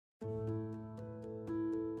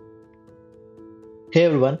Hey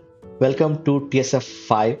everyone, welcome to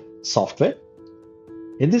TSF5 software.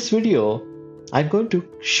 In this video, I'm going to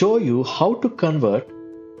show you how to convert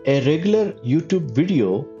a regular YouTube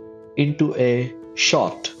video into a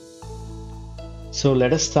short. So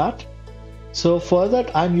let us start. So for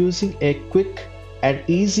that, I'm using a quick and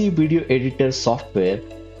easy video editor software,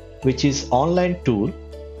 which is online tool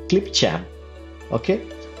Clipchamp. Okay.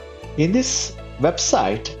 In this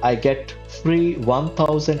website, I get free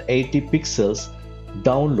 1080 pixels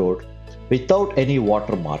download without any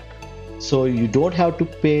watermark. So you don't have to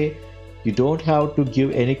pay, you don't have to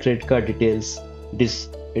give any credit card details.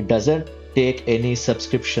 It doesn't take any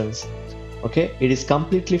subscriptions. Okay, it is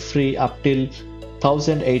completely free up till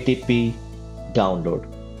 1080p download.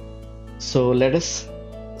 So let us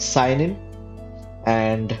sign in,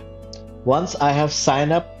 and once I have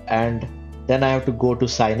signed up, and then I have to go to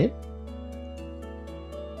sign in.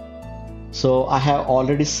 So I have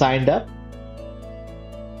already signed up.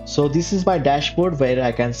 So this is my dashboard where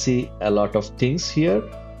I can see a lot of things here,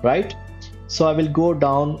 right? So I will go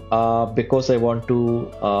down because I want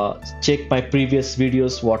to check my previous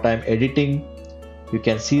videos, what I'm editing. You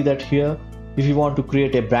can see that here. If you want to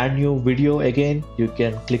create a brand new video again, you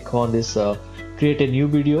can click on this create a new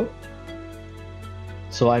video.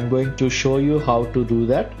 So I'm going to show you how to do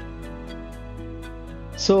that.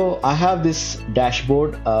 So I have this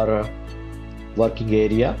dashboard or working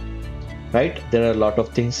area. Right, there are a lot of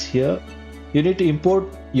things here. You need to import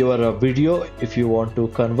your video if you want to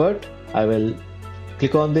convert. I will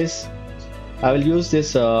click on this. I will use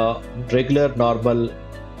this regular normal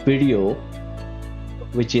video,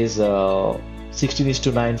 which is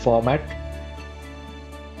 16:9 format.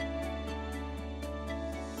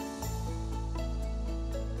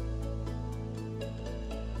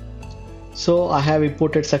 So I have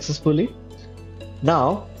imported successfully.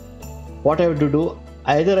 Now what I have to do,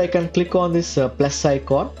 either I can click on this plus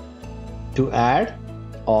icon to add,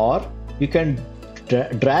 or you can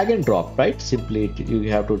drag and drop, right? Simply you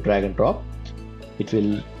have to drag and drop. It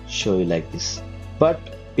will show you like this. But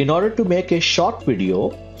in order to make a short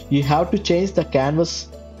video, you have to change the canvas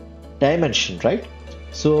dimension, right?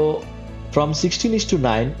 So from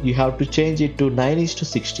 16:9, you have to change it to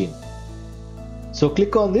 9:16. So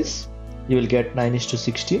click on this, you will get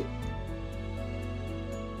 9:16.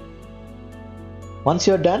 Once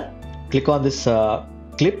you're done, click on this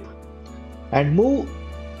clip and move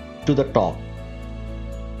to the top.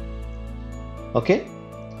 Okay,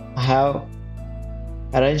 I have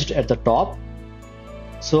arranged at the top.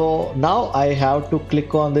 So now I have to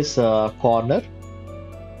click on this corner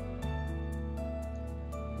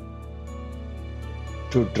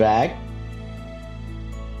to drag.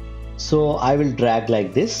 So I will drag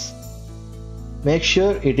like this. Make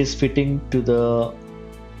sure it is fitting to the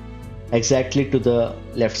exactly to the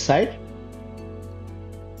left side.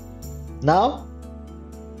 Now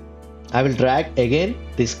I will drag again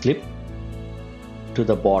this clip to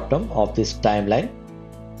the bottom of this timeline.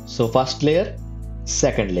 So first layer,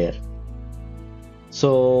 second layer.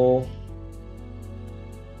 So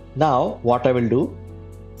now what I will do,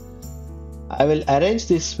 I will arrange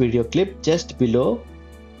this video clip just below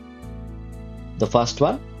the first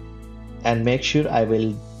one and make sure I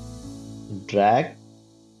will drag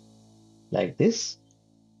like this.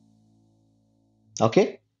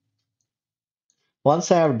 Okay, once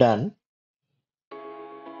I have done,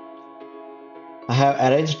 I have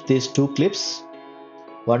arranged these two clips,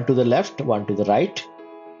 one to the left, one to the right.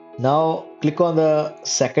 Now click on the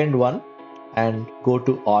second one and go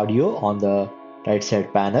to audio on the right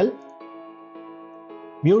side panel.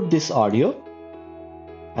 Mute this audio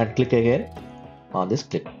and click again on this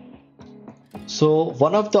clip. So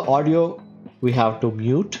one of the audio we have to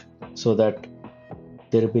mute, so that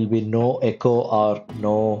there will be no echo or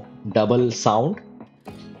no double sound.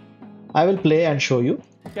 I will play and show you.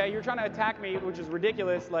 Okay, you're trying to attack me, which is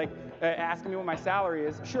ridiculous, like asking me what my salary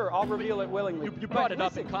is. Sure, I'll reveal it willingly. You brought it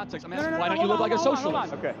up in context. I'm asking, No, why don't you look like a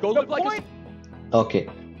socialist? Okay. Go look like a... Okay,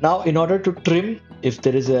 now in order to trim, if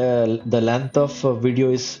there is the length of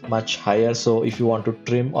video is much higher, so if you want to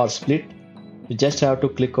trim or split, you just have to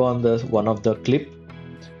click on the one of the clip.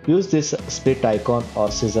 Use this split icon or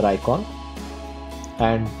scissor icon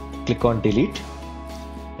and click on delete.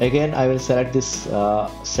 Again, I will select this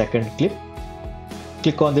second clip.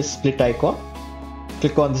 Click on this split icon.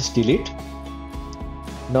 Click on this delete.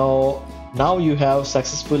 Now you have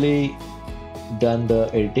successfully done the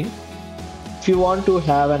editing. If you want to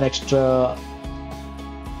have an extra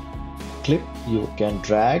clip, you can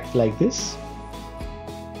drag like this.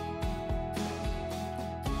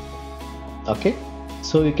 Okay,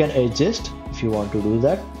 so you can adjust if you want to do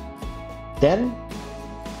that. Then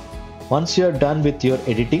Once you're done with your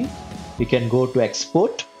editing, you can go to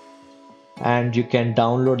export and you can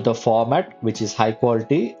download the format, which is high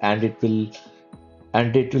quality, and it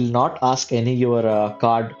will not ask any your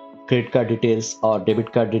credit card details or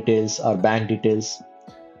debit card details or bank details.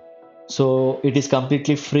 So it is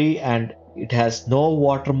completely free and it has no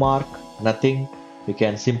watermark, nothing. You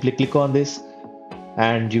can simply click on this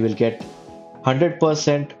and you will get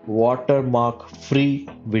 100% watermark free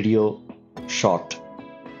video shot.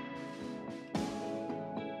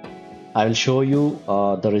 I will show you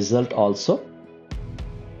the result also.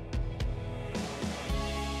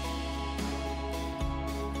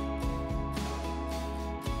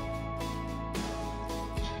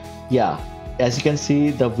 Yeah, as you can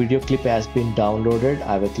see, the video clip has been downloaded.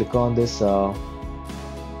 I will click on this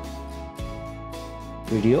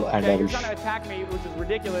video and Okay, I you're will trying to attack me, which is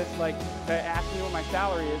ridiculous, like asking me what my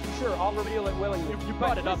salary is. Sure, I'll reveal it willingly. You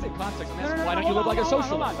brought it up in context. I'm asking, why don't you hold live like a on,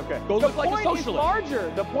 hold on, socialist? hold on. Okay. Go live like a The point is socialist.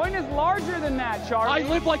 larger. The point is larger than that, Charlie. I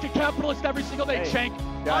live like a capitalist every single day, Hey, Chank.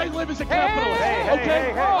 guys. I live as a Hey, capitalist. hey, hey,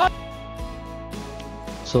 okay? hey,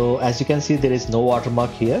 hey. So as you can see, there is no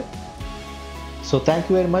watermark here. So thank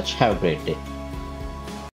you very much. Have a great day.